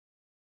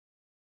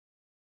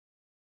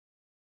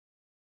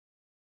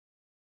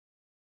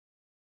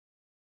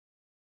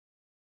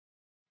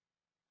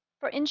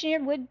For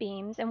engineered wood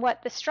beams and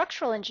what the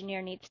structural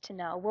engineer needs to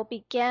know, we'll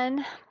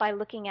begin by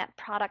looking at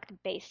product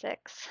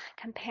basics,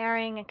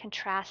 comparing and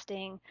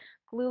contrasting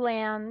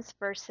glulams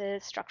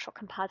versus structural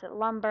composite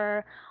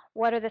lumber.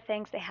 What are the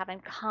things they have in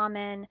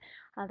common,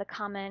 the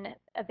common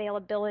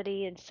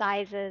availability and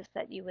sizes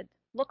that you would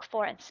look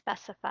for and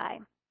specify.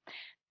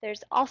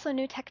 There's also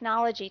new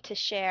technology to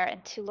share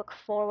and to look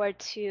forward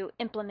to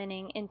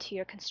implementing into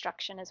your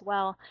construction as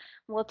well.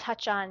 We'll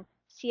touch on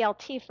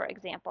CLT, for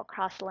example,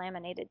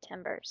 cross-laminated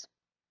timbers.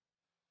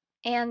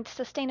 And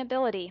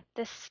sustainability.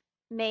 This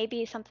may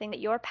be something that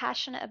you're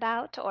passionate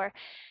about or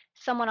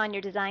someone on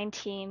your design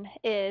team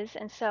is,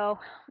 and so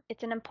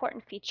it's an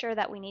important feature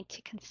that we need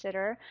to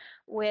consider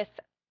with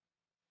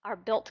our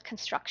built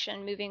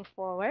construction moving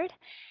forward,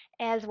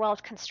 as well as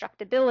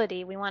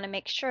constructability. We want to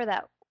make sure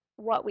that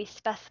what we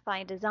specify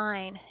in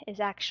design is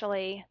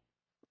actually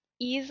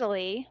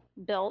easily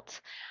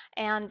built,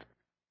 and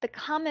the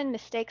common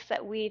mistakes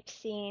that we've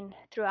seen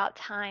throughout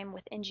time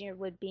with engineered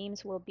wood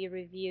beams will be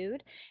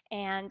reviewed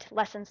and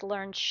lessons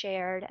learned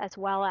shared, as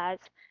well as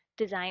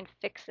design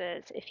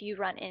fixes if you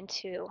run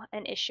into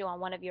an issue on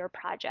one of your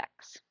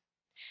projects.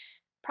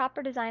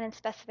 Proper design and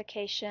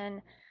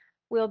specification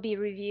will be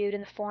reviewed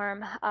in the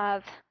form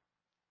of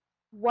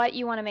what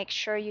you want to make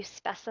sure you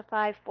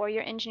specify for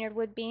your engineered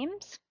wood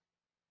beams,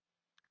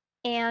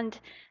 and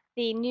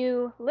the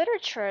new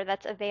literature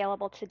that's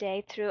available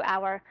today through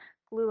our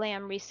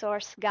Glulam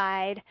Resource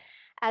Guide,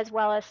 as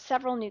well as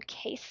several new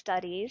case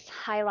studies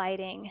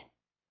highlighting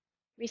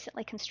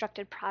recently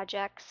constructed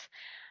projects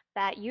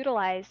that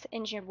utilize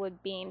engineered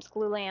wood beams,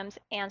 glulams,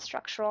 and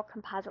structural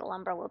composite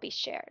lumber will be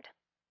shared.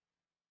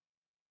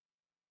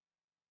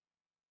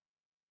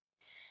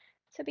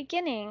 So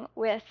beginning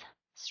with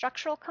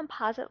structural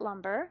composite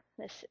lumber,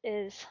 this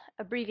is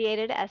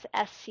abbreviated as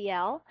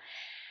SCL.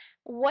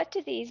 What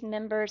do these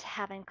members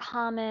have in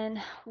common?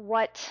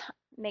 What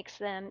makes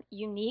them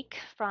unique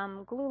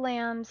from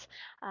glulams,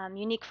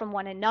 unique from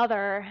one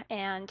another,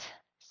 and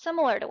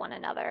similar to one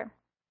another?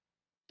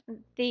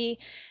 The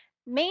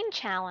main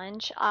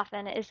challenge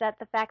often is that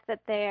the fact that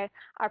they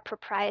are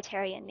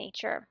proprietary in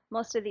nature.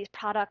 Most of these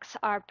products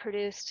are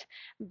produced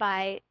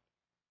by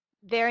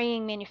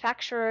varying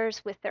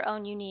manufacturers with their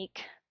own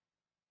unique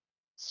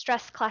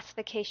stress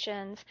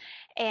classifications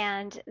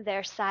and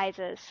their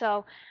sizes.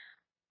 So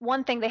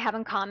one thing they have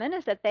in common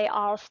is that they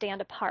all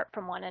stand apart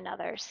from one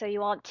another. So you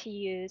want to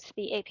use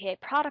the APA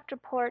product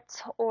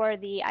reports or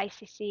the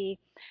ICC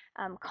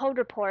code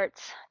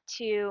reports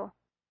to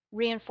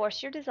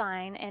reinforce your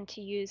design and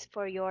to use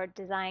for your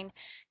design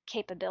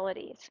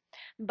capabilities.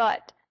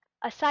 But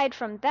aside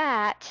from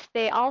that,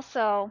 they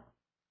also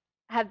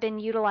have been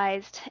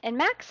utilized and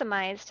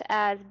maximized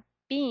as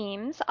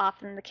beams,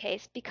 often the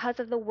case, because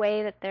of the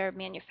way that they're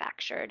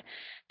manufactured.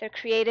 They're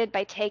created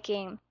by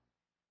taking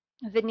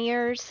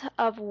veneers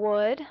of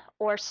wood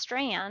or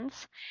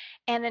strands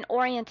and then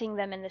orienting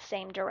them in the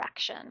same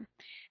direction.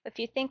 If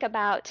you think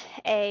about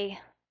a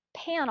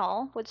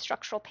panel, wood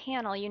structural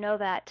panel, you know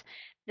that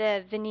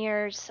the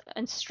veneers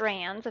and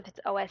strands, if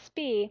it's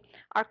OSB,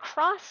 are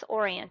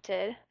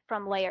cross-oriented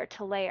from layer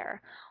to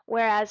layer,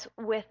 whereas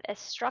with a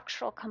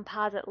structural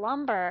composite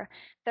lumber,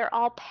 they're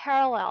all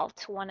parallel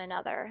to one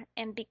another.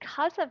 And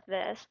because of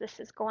this, this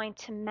is going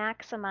to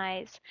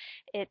maximize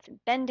its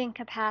bending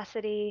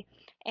capacity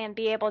and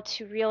be able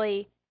to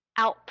really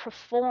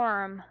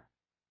outperform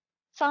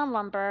sawn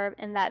lumber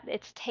in that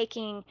it's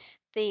taking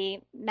the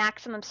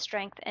maximum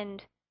strength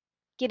and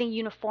getting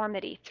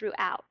uniformity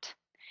throughout.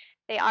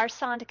 They are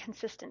sawn to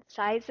consistent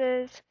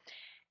sizes,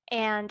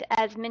 and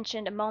as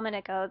mentioned a moment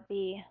ago,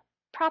 the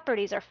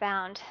properties are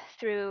found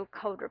through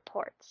code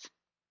reports.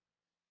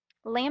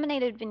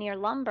 Laminated veneer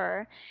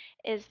lumber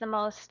is the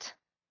most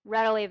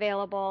readily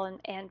available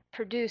and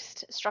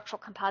produced structural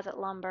composite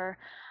lumber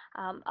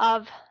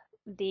of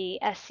the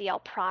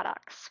SCL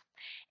products.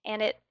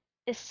 And it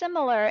is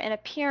similar in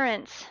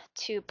appearance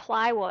to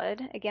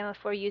plywood, again,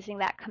 if we're using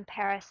that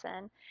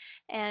comparison.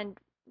 And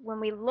when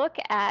we look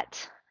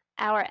at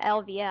our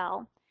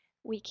LVL,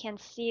 we can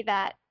see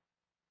that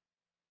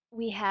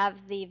we have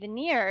the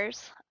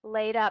veneers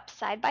laid up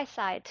side by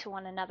side to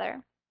one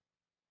another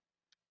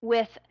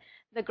with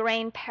the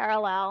grain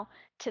parallel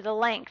to the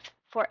length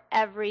for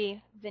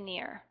every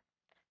veneer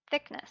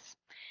thickness.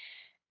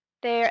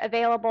 They're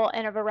available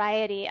in a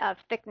variety of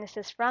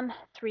thicknesses from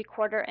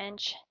 3/4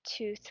 inch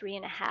to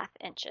 3.5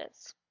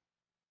 inches.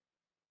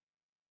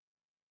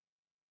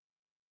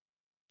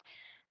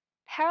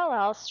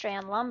 Parallel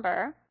strand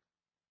lumber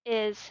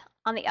is,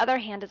 on the other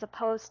hand, as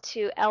opposed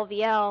to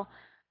LVL,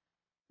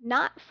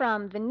 not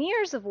from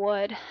veneers of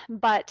wood,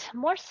 but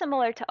more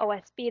similar to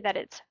OSB, that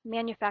it's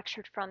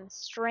manufactured from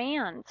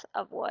strands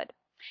of wood.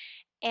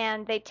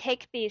 And they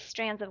take these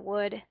strands of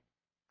wood,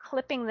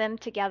 clipping them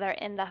together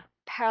in the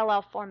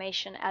parallel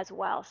formation as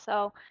well.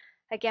 So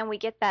again, we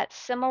get that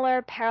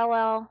similar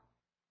parallel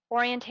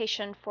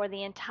orientation for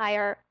the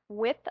entire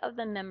width of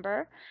the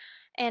member,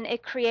 and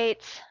it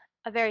creates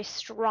a very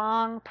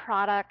strong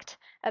product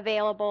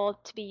available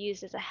to be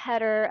used as a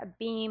header, a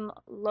beam,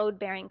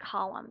 load-bearing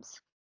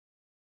columns.